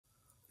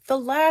The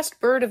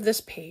last bird of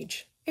this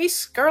page. A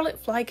scarlet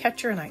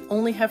flycatcher, and I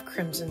only have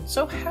crimson,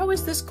 so how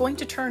is this going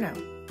to turn out?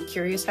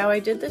 Curious how I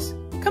did this?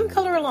 Come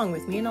color along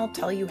with me and I'll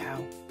tell you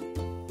how.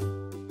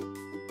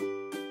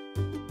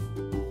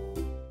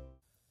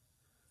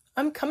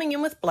 I'm coming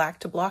in with black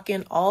to block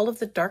in all of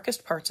the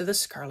darkest parts of the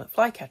scarlet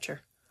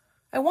flycatcher.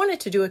 I wanted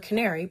to do a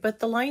canary, but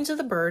the lines of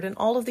the bird and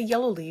all of the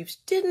yellow leaves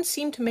didn't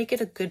seem to make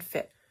it a good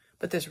fit,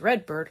 but this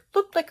red bird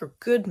looked like a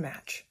good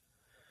match.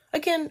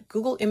 Again,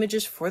 Google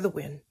Images for the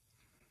win.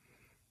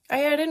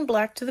 I add in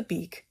black to the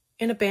beak,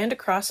 in a band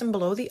across and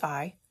below the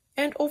eye,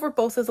 and over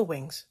both of the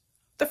wings.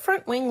 The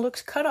front wing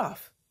looks cut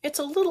off. It's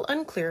a little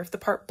unclear if the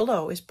part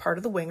below is part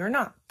of the wing or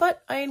not,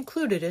 but I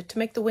included it to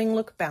make the wing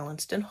look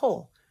balanced and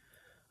whole.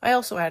 I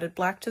also added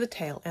black to the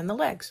tail and the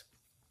legs.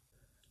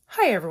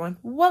 Hi everyone,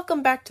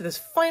 welcome back to this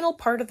final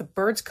part of the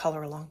bird's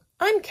color along.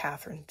 I'm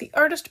Catherine, the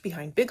artist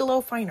behind Bigelow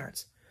Fine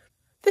Arts.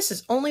 This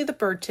is only the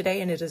bird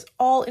today and it is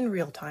all in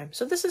real time,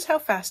 so this is how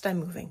fast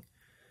I'm moving.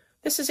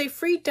 This is a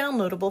free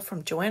downloadable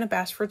from Joanna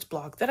Basford's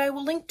blog that I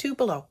will link to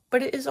below,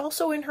 but it is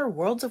also in her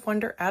Worlds of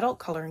Wonder adult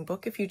coloring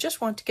book if you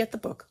just want to get the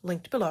book,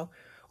 linked below,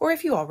 or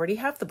if you already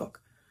have the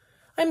book.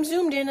 I'm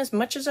zoomed in as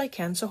much as I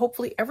can, so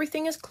hopefully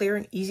everything is clear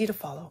and easy to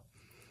follow.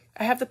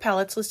 I have the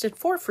palettes listed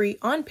for free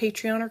on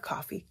Patreon or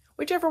Ko-fi,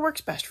 whichever works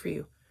best for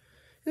you.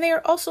 And they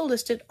are also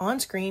listed on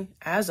screen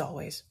as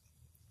always.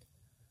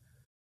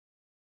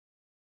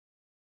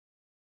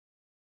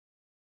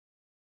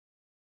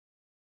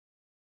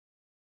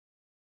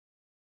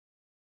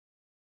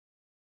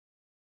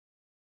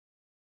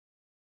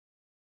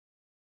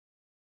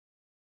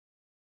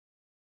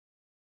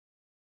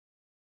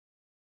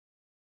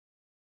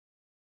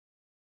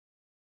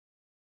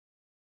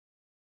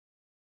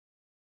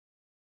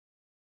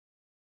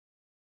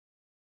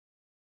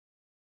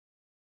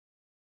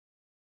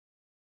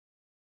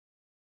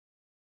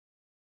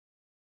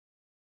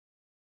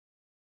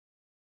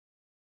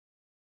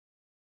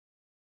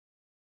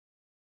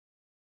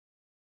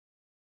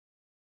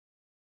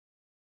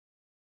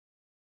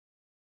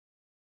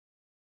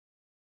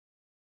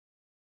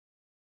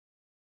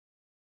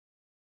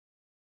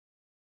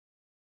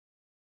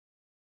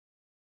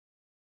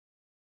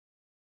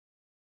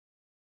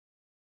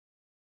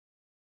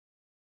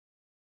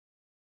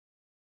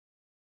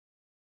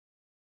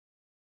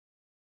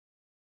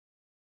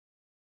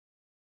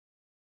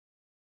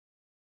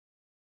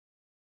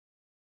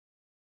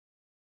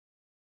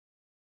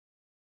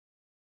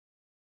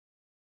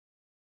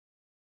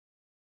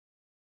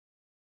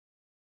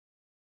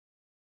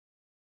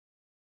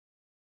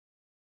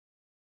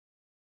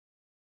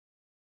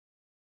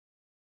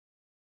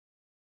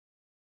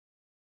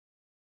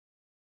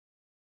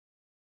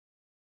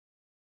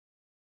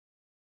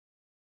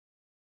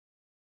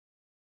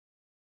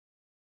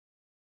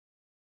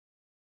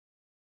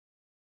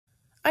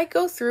 I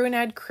go through and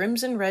add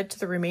crimson red to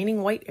the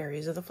remaining white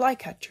areas of the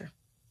flycatcher.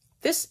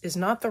 This is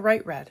not the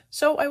right red,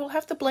 so I will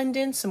have to blend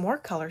in some more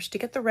colors to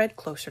get the red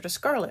closer to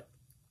scarlet.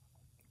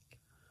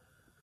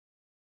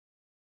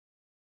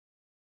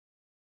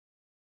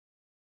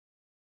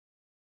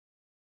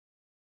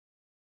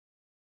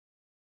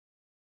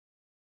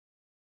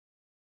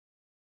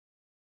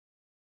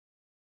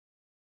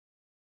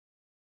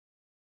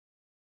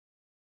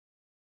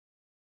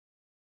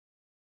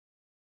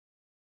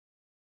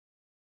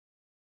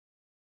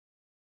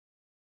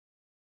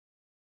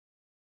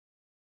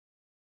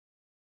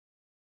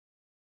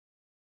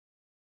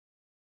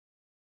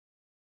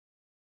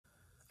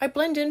 I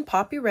blend in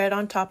poppy red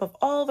on top of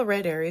all the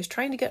red areas,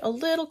 trying to get a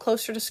little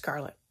closer to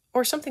scarlet,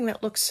 or something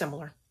that looks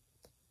similar.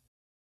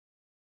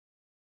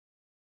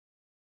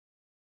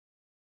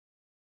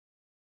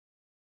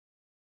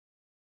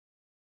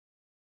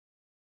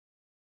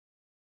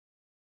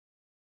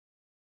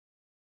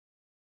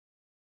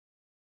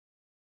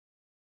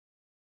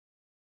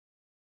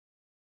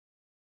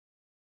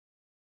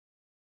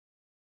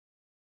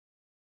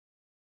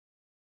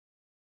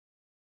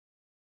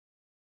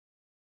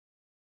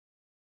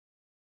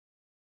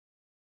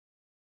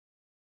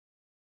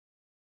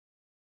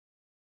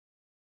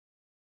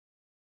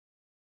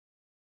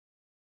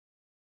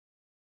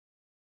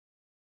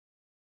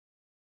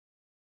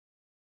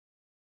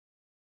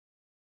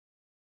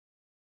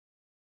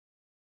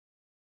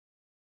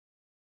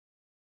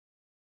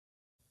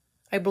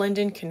 I blend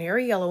in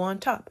canary yellow on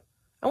top.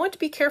 I want to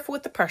be careful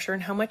with the pressure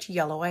and how much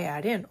yellow I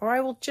add in, or I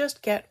will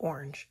just get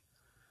orange.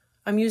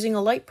 I'm using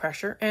a light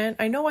pressure, and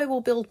I know I will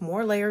build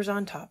more layers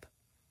on top.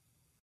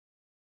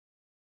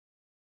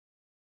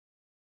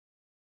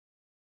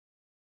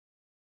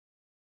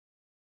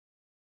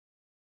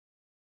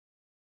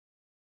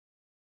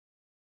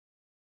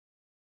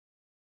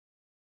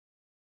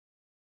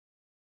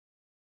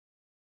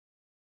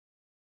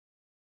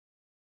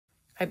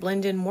 I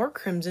blend in more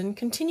crimson,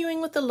 continuing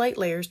with the light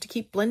layers to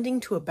keep blending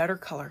to a better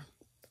color.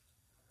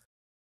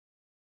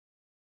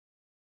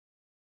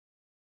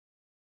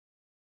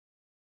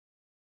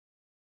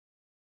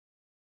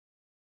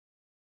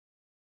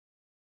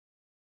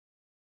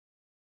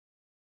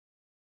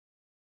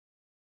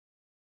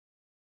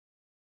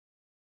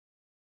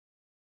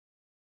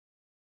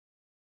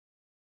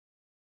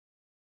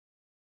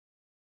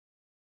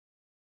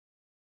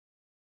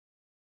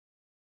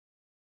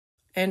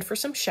 And for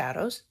some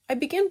shadows, I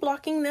begin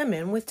blocking them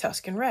in with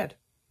Tuscan red.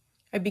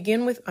 I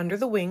begin with under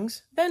the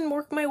wings, then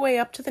work my way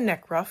up to the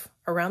neck ruff,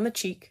 around the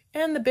cheek,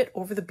 and the bit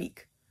over the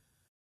beak.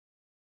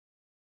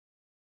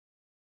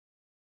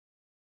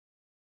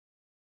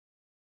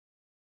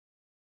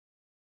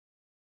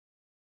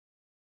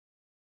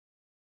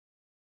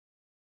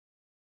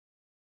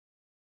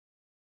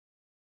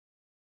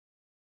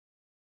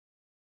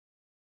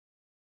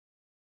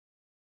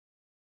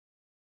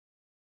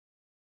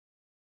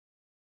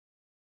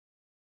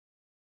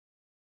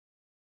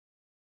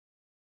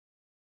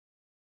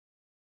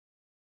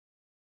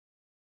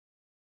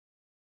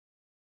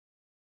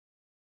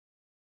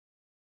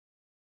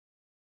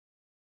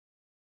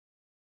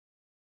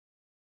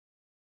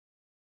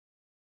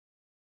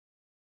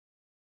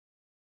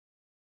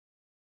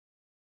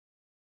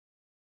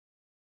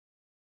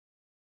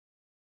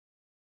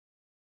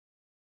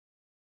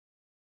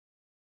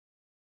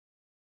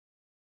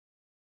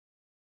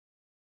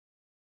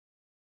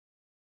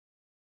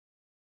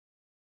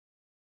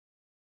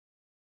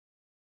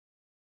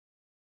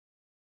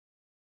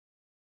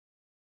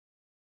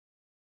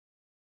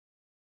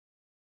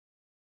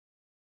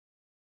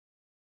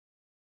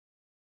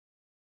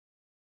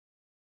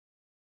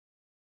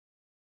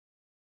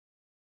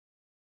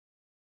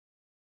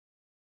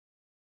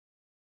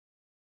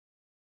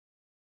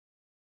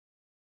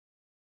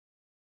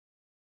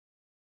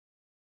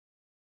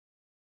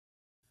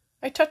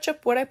 I touch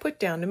up what I put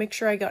down to make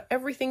sure I got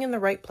everything in the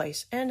right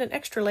place, and an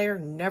extra layer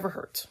never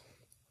hurts.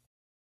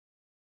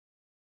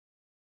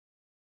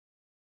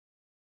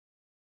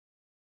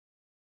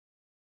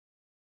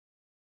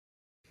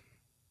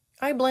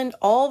 I blend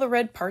all the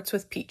red parts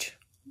with peach.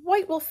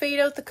 White will fade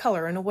out the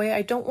color in a way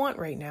I don't want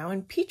right now,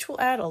 and peach will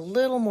add a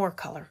little more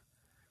color.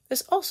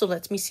 This also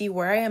lets me see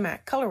where I am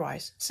at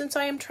color-wise, since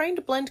I am trying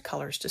to blend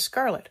colors to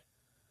scarlet.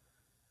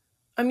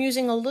 I'm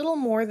using a little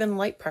more than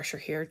light pressure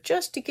here,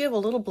 just to give a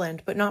little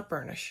blend but not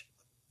burnish.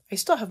 I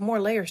still have more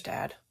layers to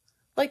add,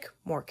 like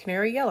more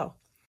canary yellow.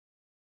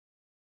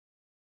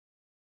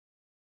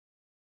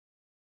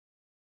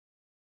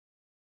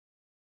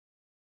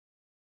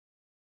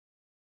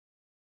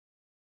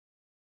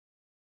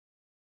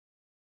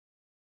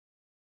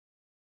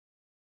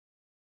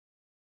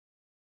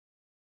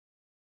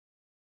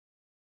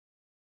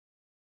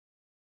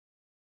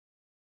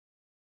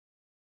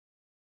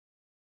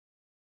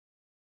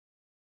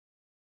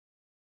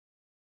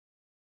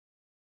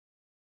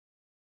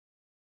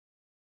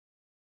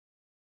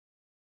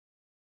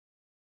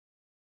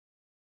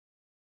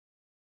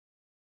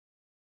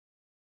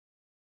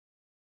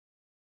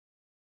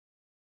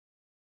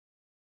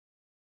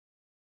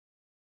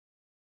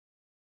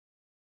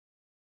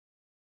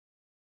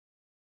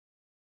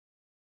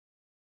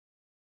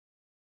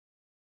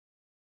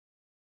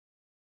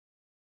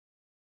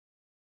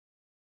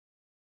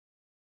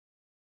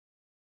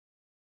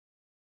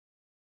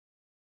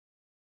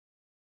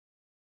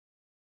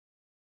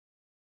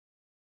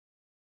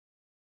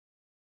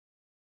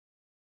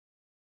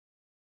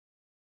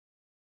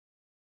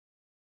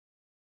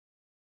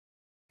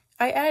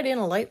 I add in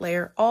a light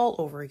layer all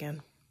over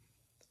again.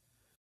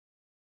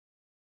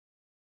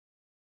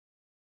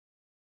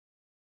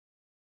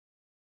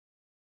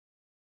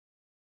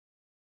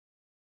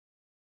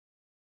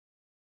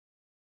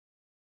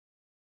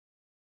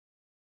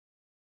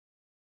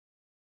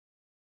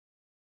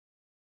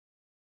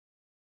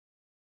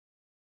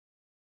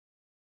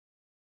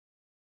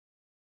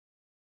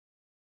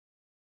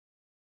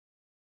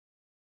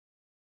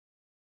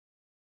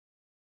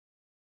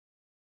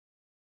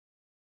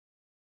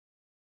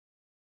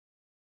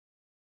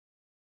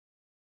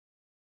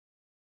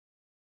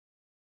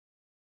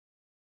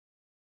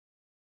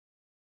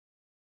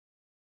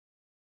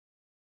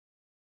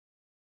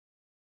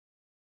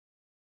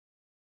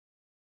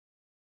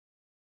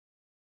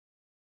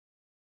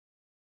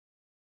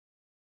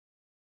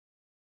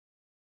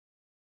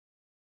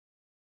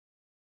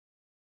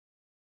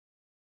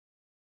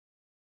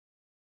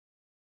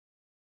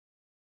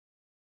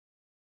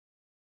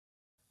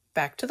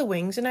 Back to the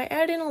wings, and I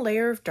add in a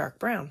layer of dark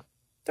brown.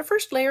 The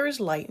first layer is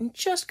light and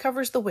just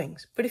covers the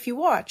wings, but if you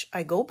watch,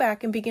 I go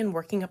back and begin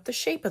working up the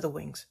shape of the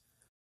wings.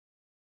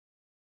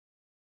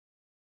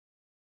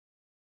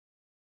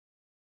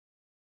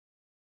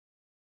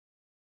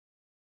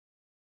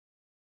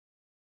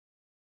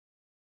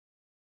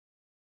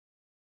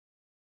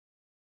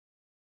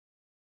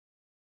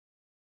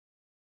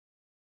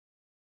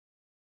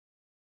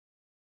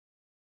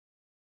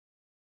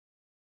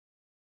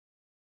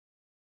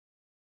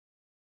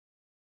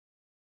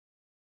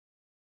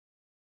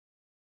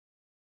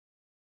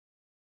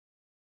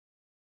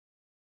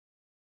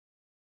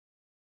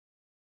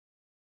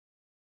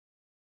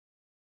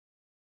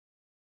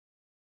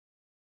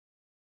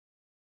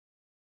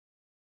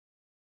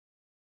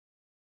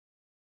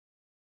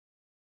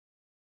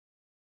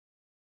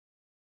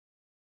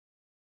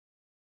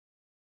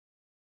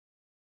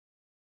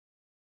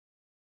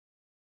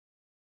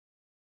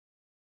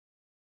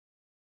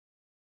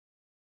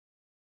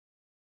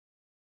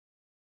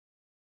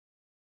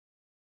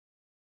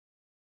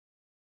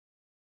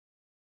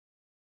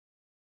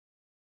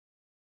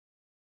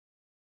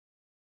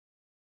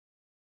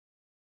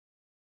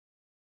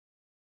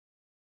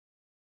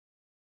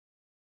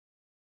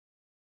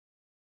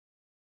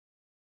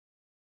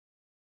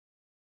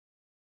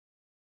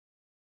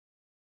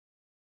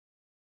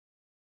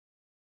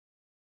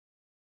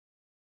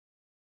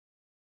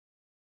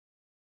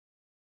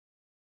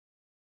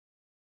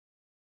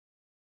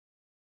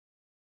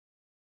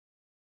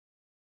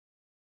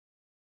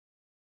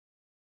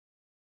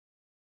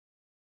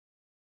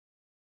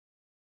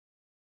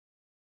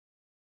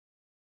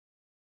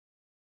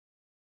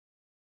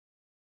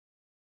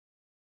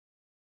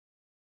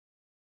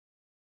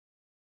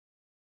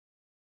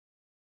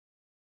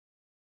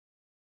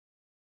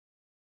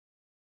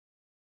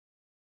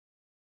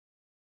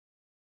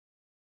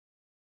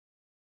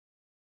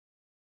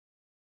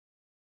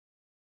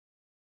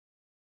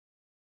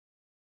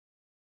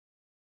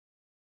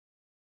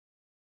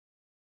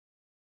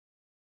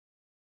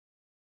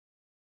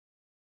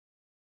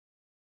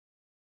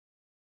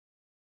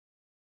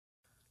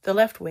 The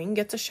left wing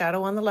gets a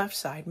shadow on the left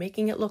side,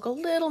 making it look a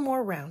little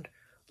more round,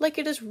 like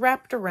it is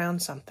wrapped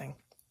around something.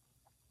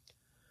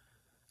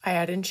 I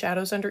add in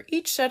shadows under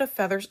each set of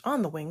feathers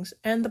on the wings,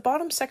 and the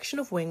bottom section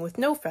of wing with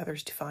no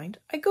feathers defined,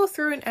 I go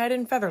through and add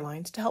in feather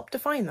lines to help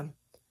define them.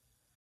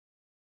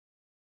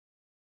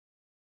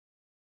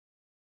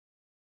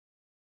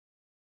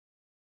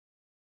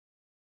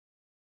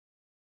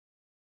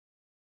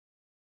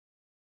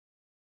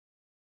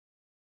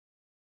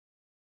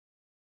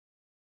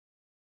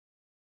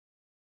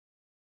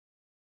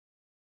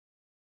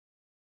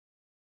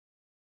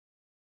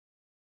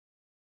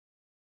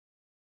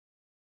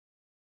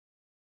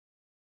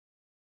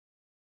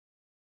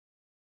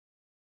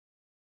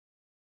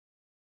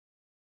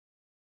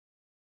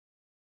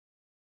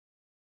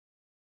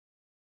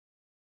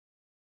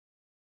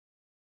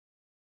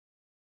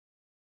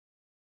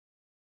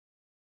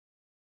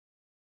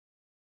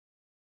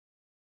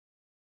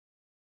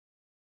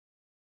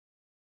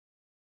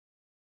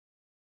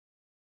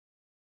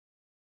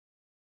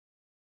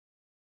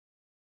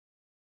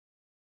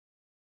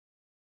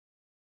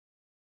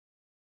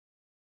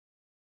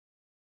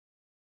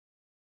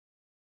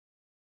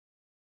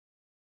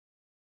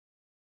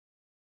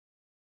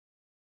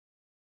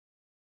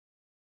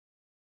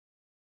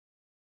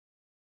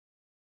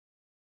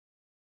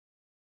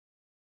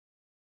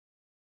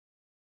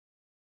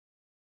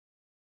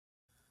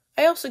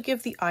 I also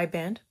give the eye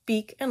band,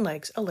 beak, and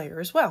legs a layer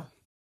as well.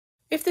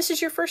 If this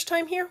is your first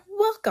time here,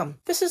 welcome!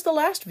 This is the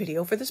last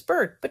video for this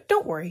bird, but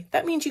don't worry,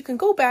 that means you can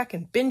go back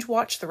and binge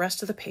watch the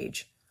rest of the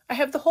page. I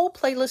have the whole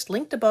playlist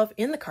linked above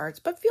in the cards,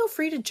 but feel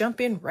free to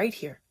jump in right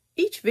here.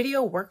 Each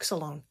video works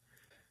alone.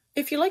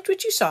 If you liked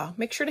what you saw,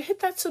 make sure to hit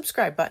that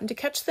subscribe button to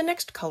catch the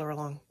next color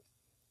along.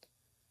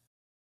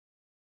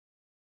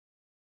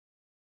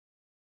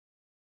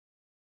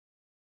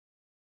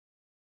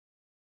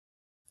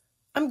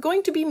 I'm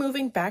going to be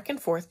moving back and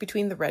forth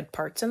between the red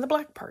parts and the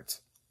black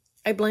parts.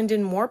 I blend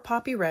in more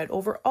poppy red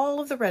over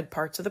all of the red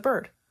parts of the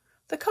bird.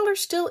 The color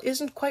still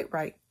isn't quite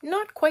right,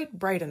 not quite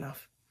bright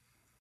enough.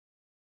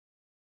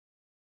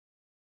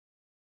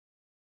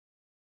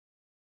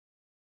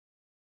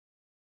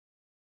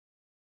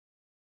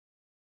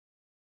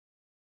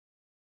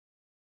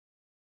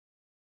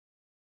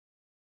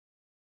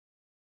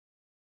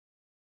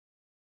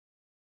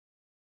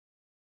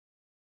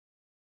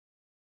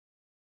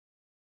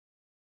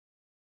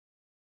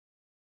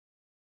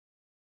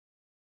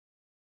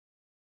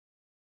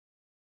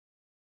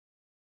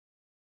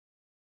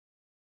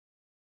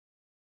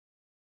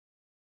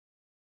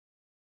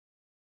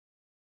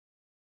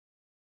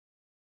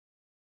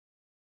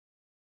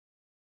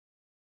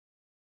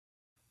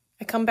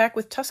 I come back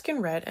with Tuscan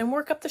red and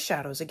work up the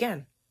shadows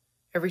again.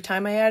 Every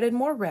time I added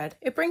more red,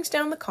 it brings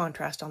down the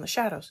contrast on the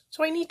shadows,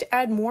 so I need to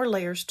add more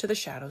layers to the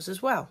shadows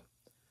as well.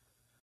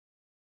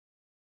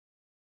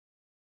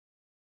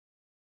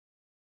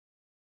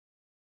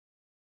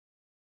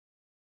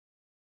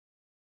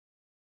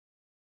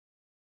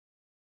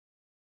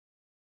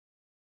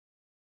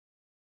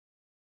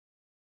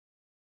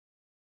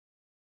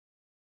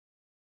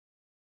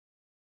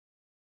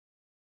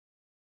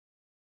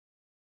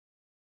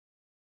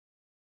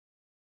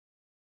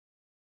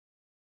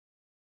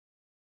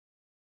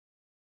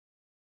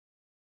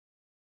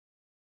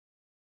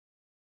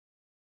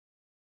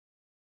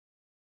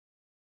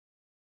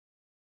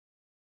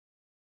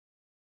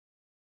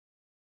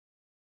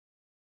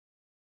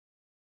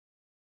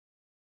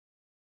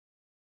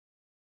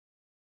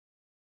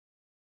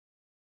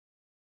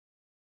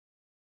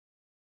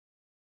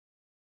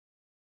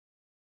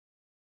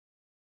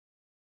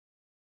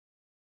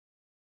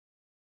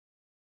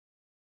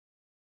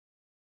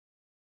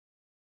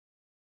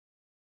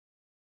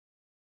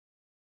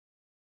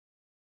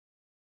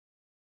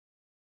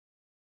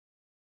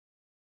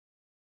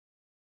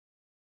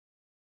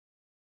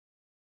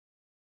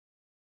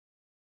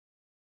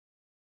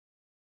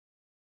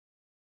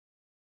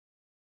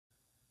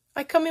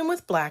 I come in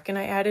with black and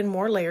I add in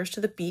more layers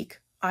to the beak,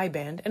 eye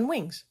band, and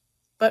wings.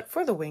 But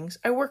for the wings,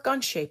 I work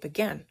on shape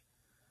again.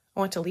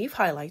 I want to leave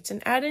highlights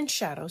and add in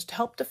shadows to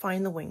help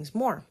define the wings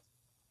more.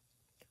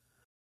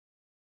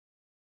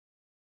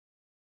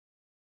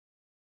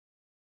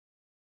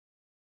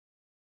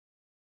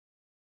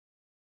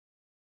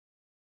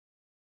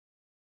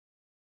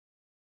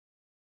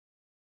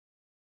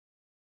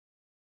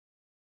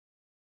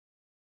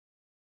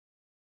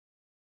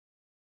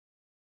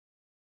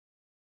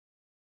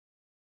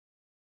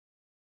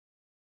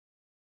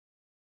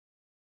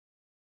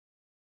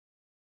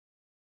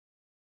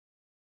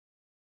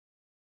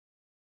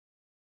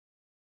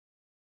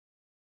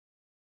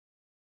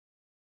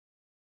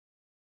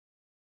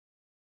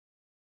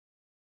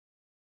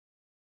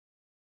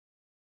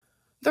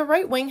 The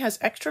right wing has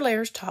extra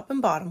layers top and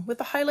bottom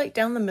with a highlight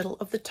down the middle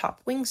of the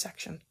top wing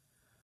section.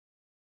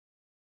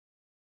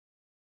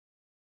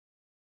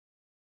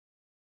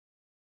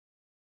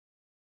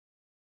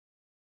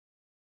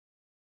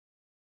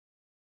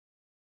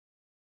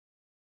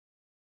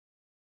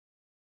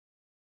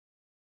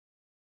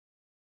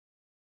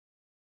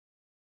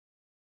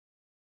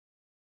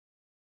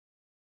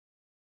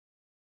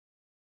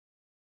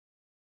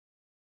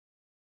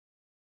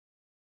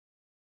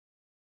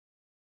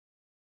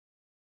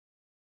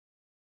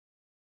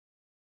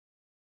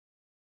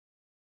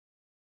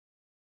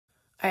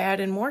 I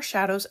add in more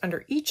shadows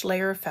under each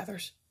layer of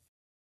feathers.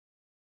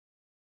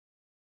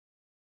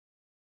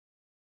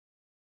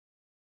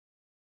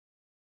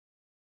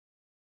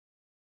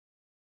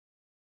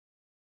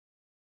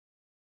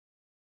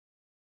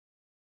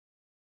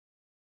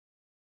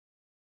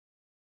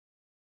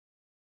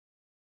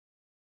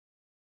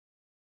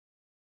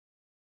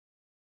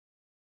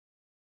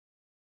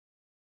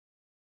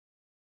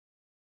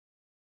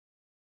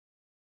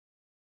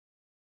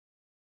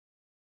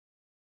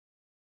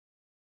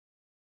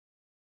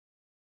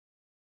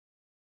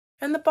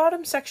 And the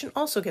bottom section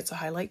also gets a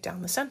highlight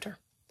down the center.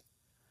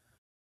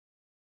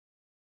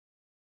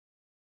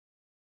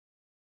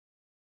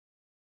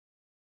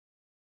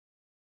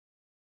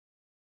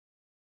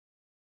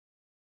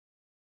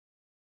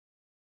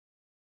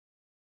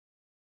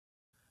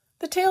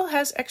 The tail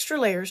has extra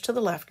layers to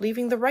the left,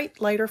 leaving the right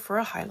lighter for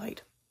a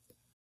highlight.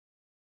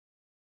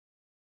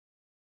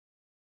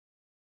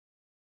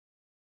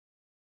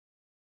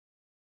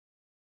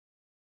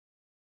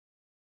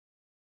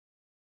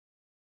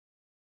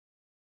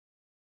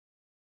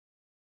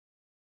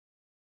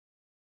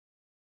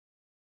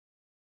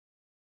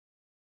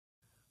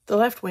 The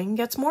left wing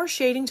gets more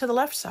shading to the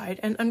left side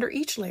and under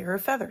each layer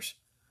of feathers.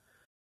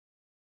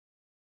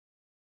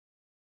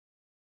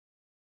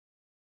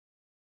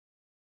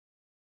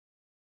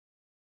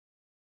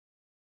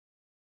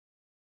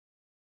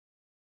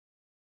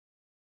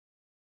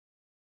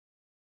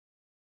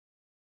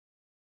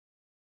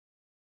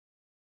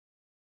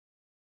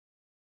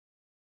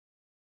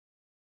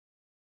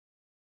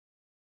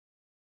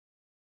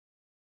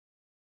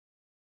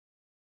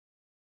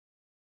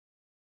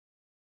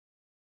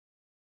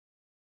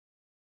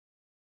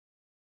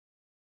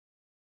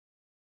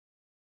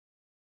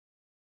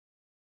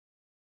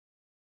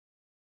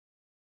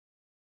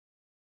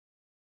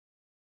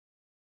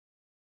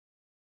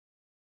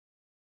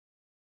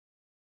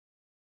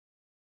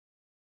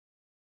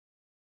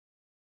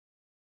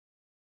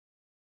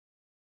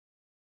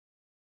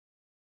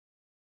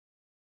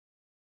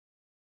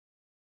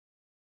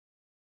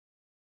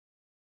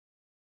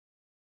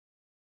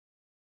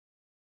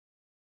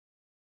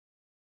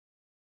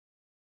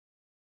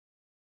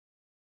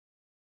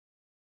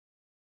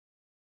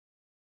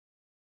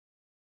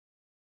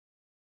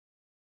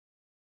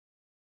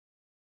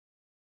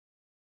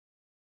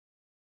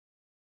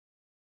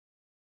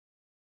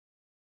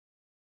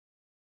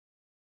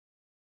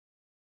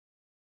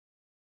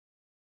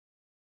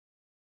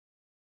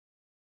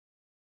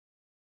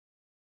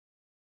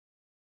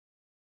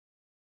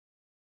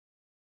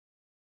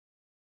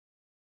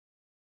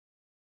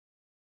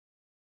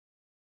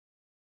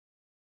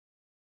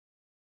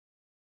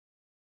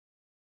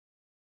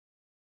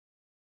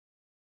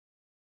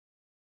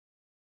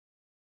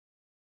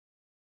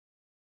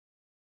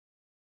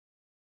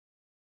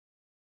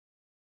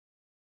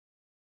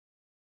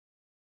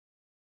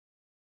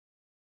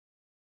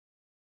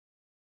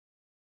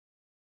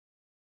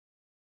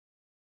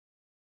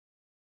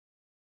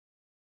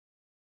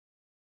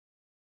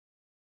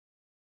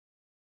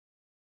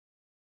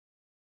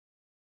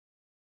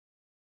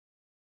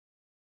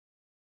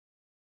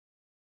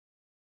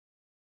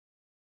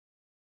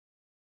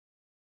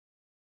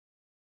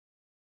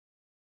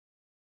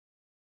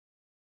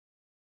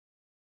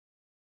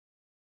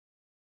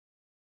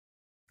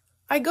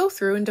 I go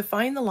through and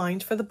define the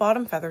lines for the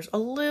bottom feathers a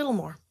little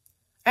more.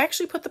 I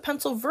actually put the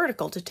pencil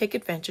vertical to take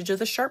advantage of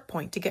the sharp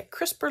point to get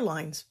crisper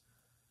lines.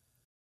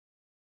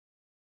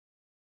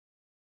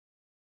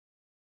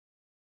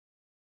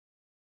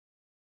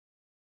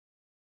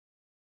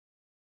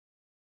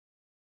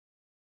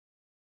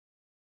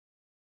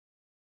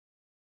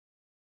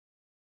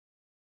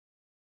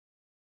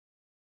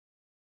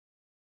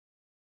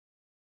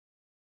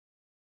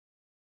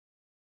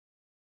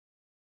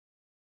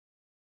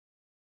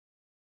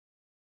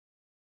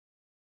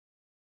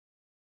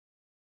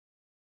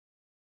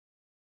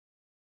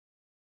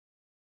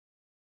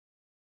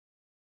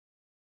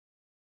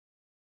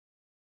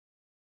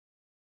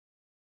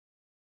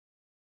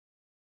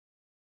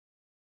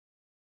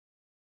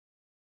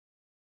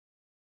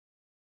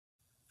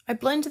 I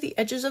blend the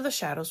edges of the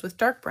shadows with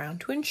dark brown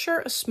to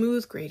ensure a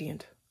smooth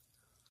gradient.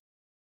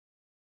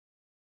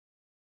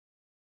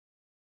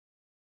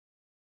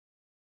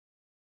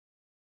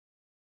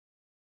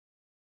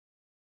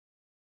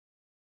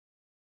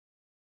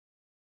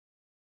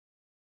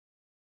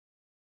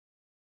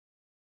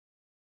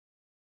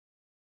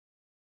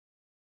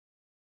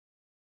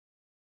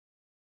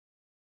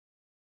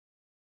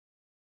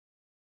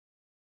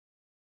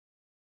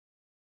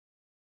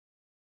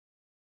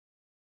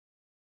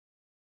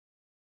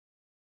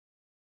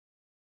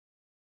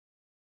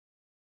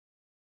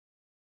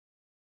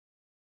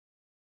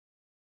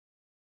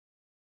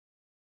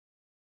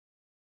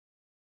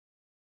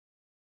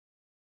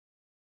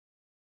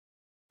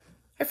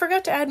 I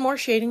forgot to add more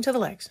shading to the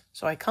legs,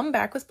 so I come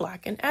back with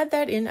black and add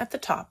that in at the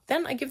top.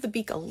 Then I give the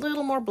beak a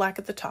little more black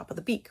at the top of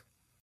the beak.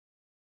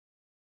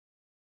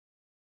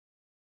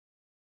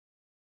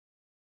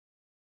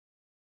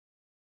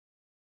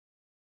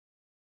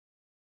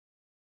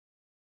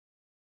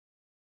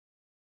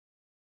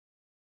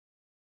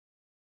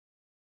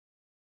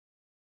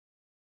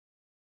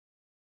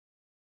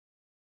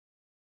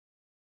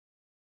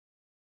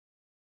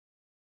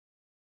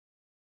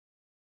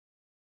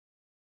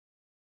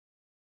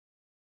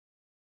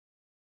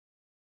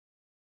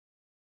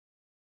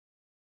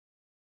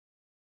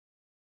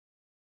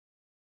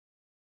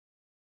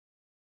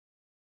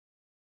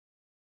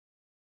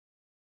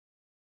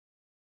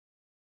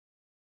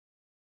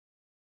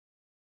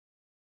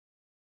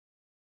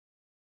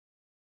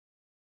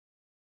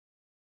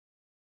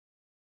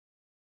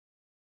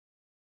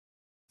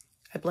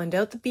 I blend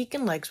out the beak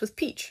and legs with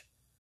peach.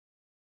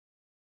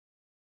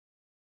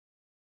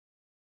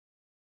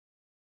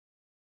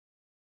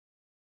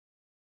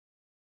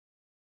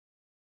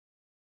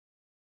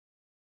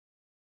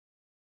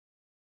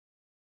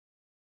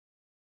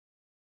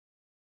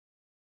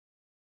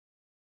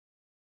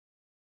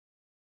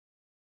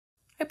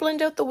 I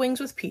blend out the wings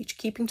with peach,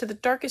 keeping to the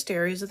darkest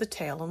areas of the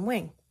tail and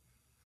wing.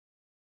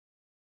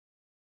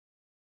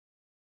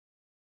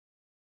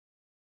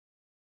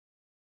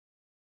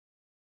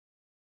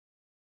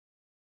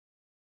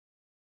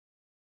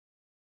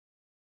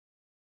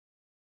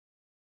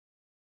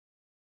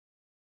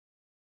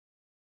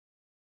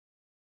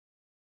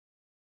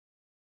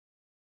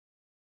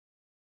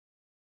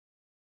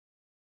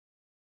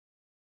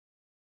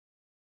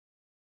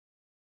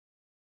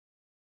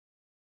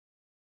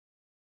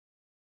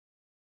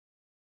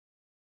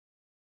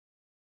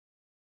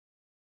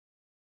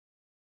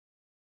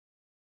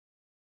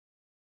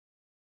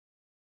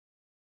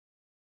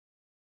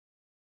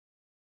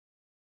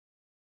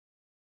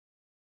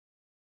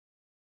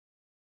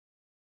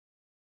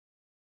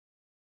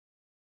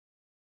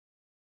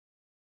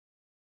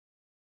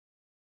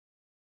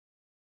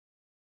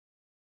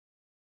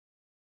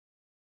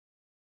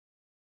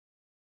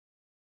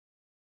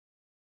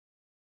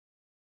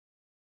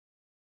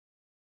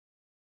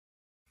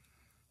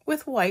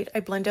 With white,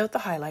 I blend out the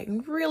highlight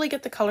and really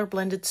get the color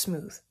blended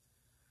smooth.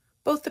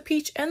 Both the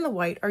peach and the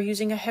white are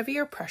using a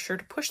heavier pressure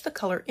to push the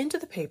color into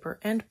the paper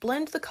and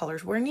blend the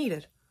colors where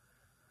needed.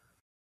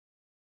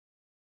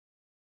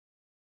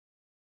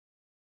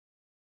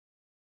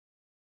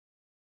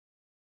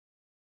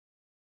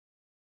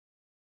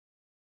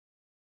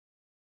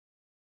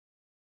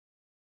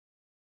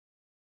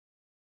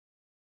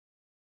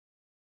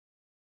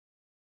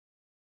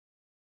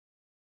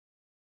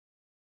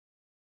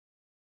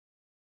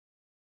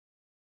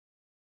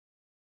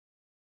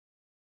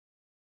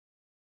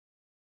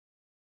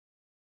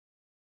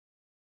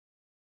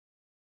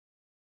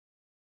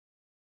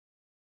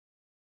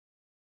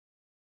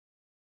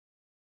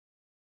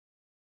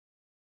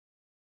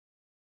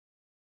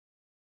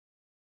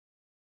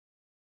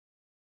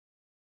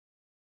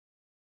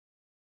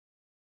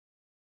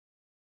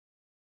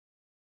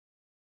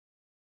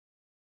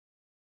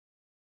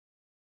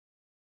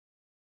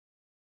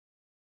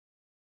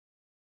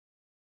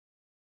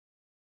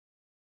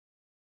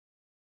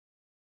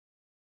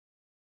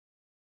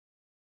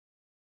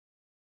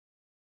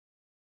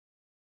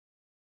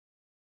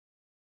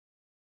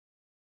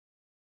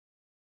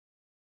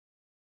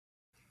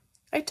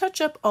 I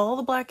touch up all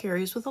the black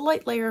areas with a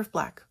light layer of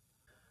black.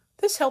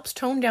 This helps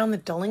tone down the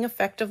dulling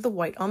effect of the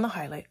white on the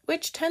highlight,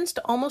 which tends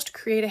to almost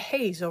create a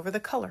haze over the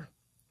color.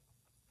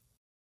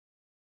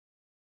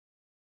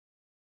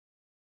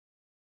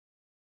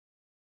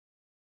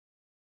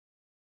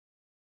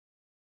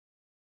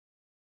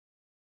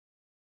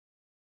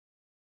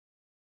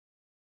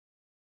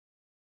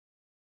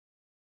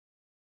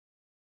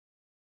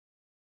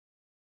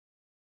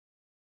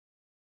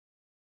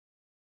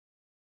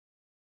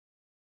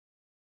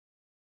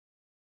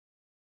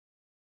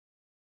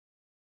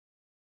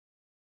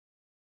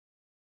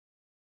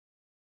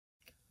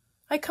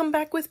 I come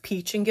back with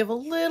peach and give a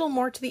little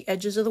more to the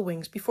edges of the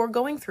wings before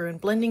going through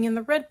and blending in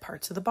the red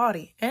parts of the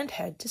body and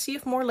head to see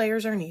if more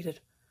layers are needed.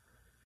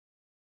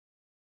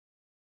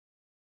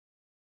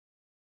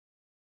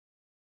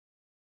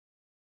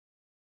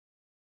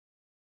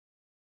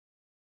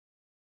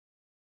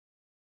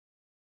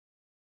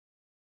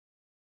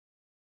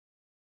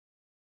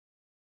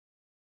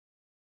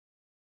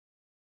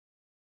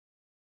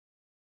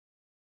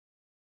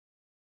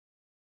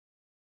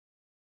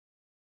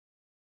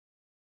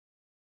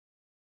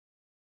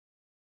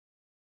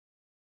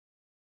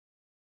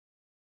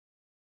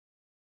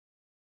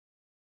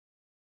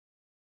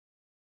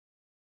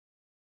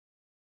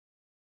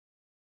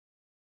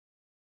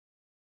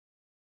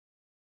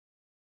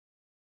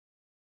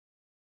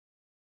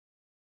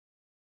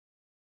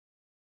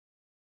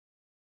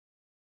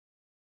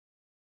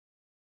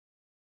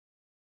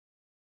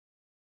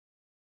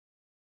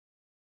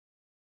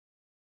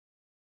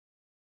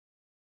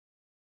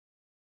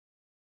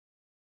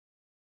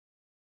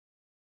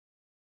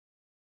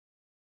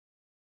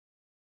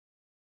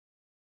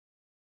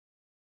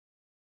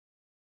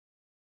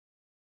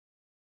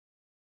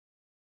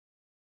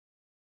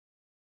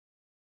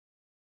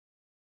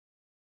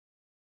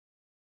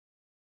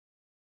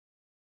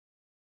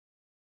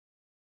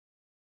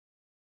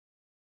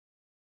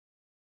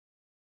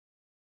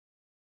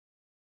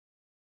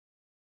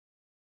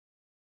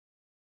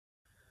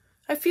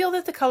 I feel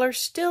that the color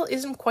still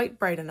isn't quite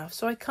bright enough,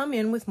 so I come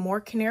in with more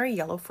canary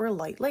yellow for a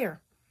light layer.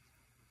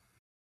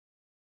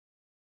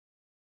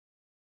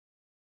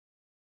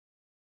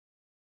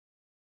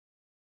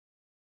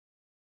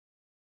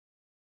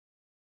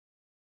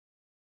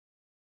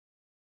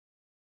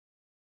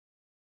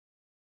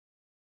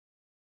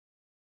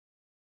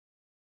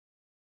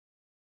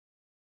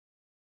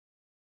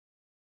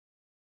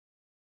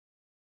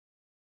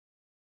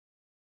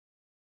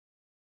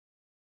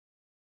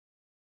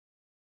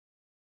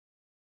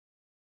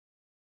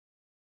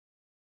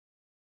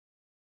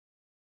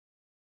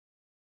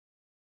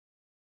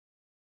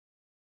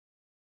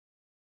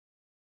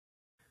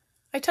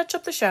 I touch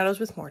up the shadows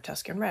with more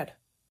Tuscan red.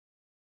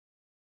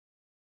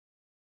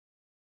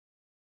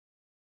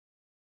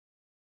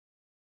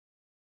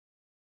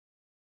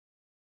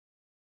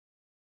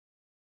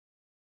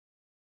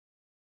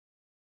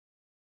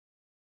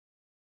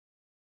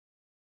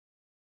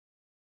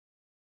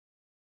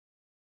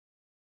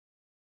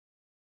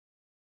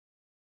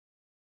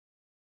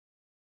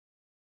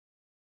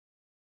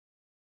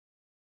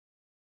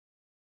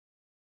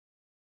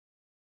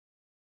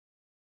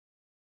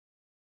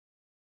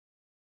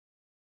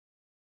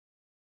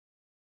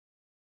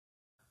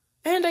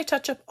 And I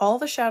touch up all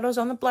the shadows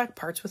on the black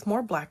parts with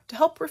more black to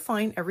help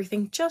refine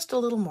everything just a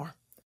little more.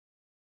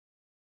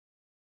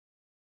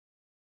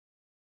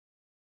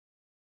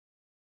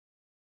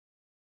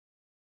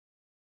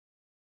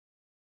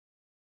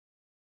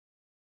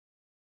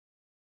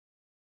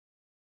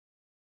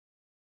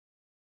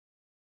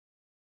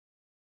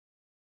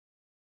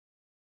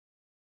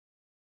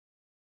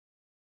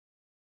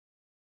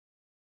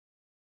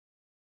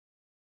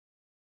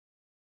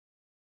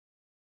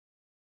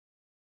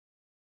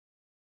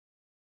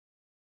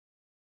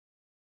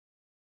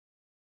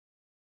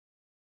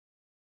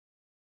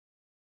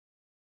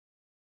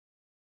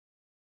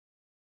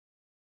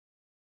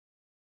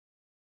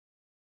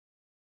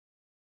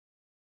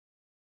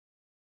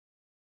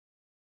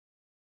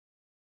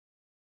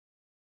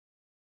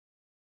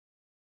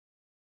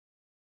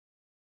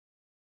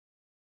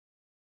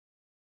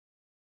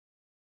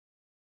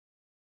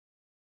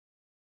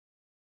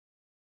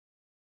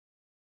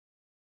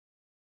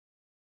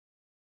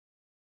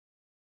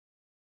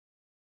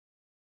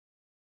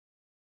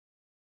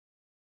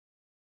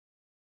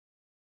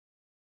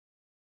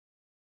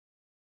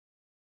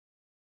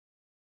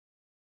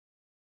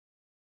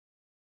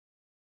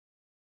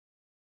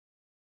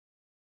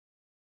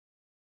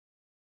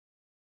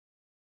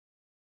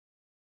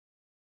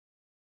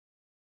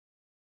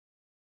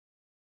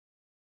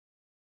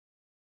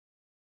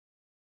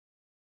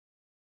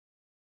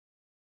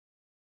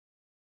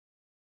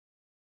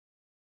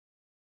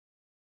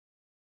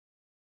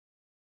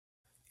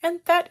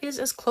 And that is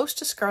as close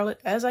to scarlet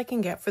as I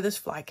can get for this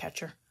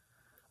flycatcher.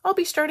 I'll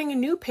be starting a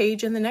new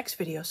page in the next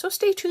video, so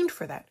stay tuned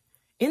for that.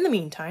 In the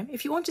meantime,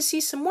 if you want to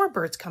see some more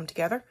birds come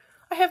together,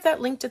 I have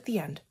that linked at the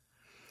end.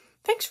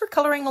 Thanks for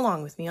coloring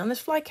along with me on this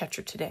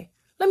flycatcher today.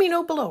 Let me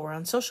know below or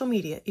on social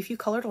media if you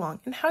colored along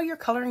and how your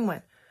coloring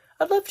went.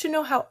 I'd love to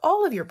know how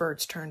all of your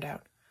birds turned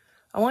out.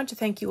 I want to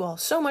thank you all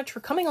so much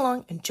for coming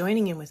along and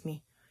joining in with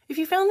me. If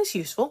you found this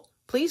useful,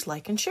 please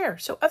like and share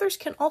so others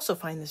can also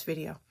find this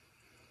video.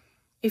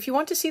 If you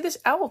want to see this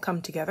owl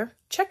come together,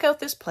 check out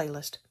this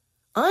playlist.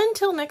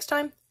 Until next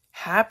time,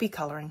 happy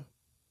coloring!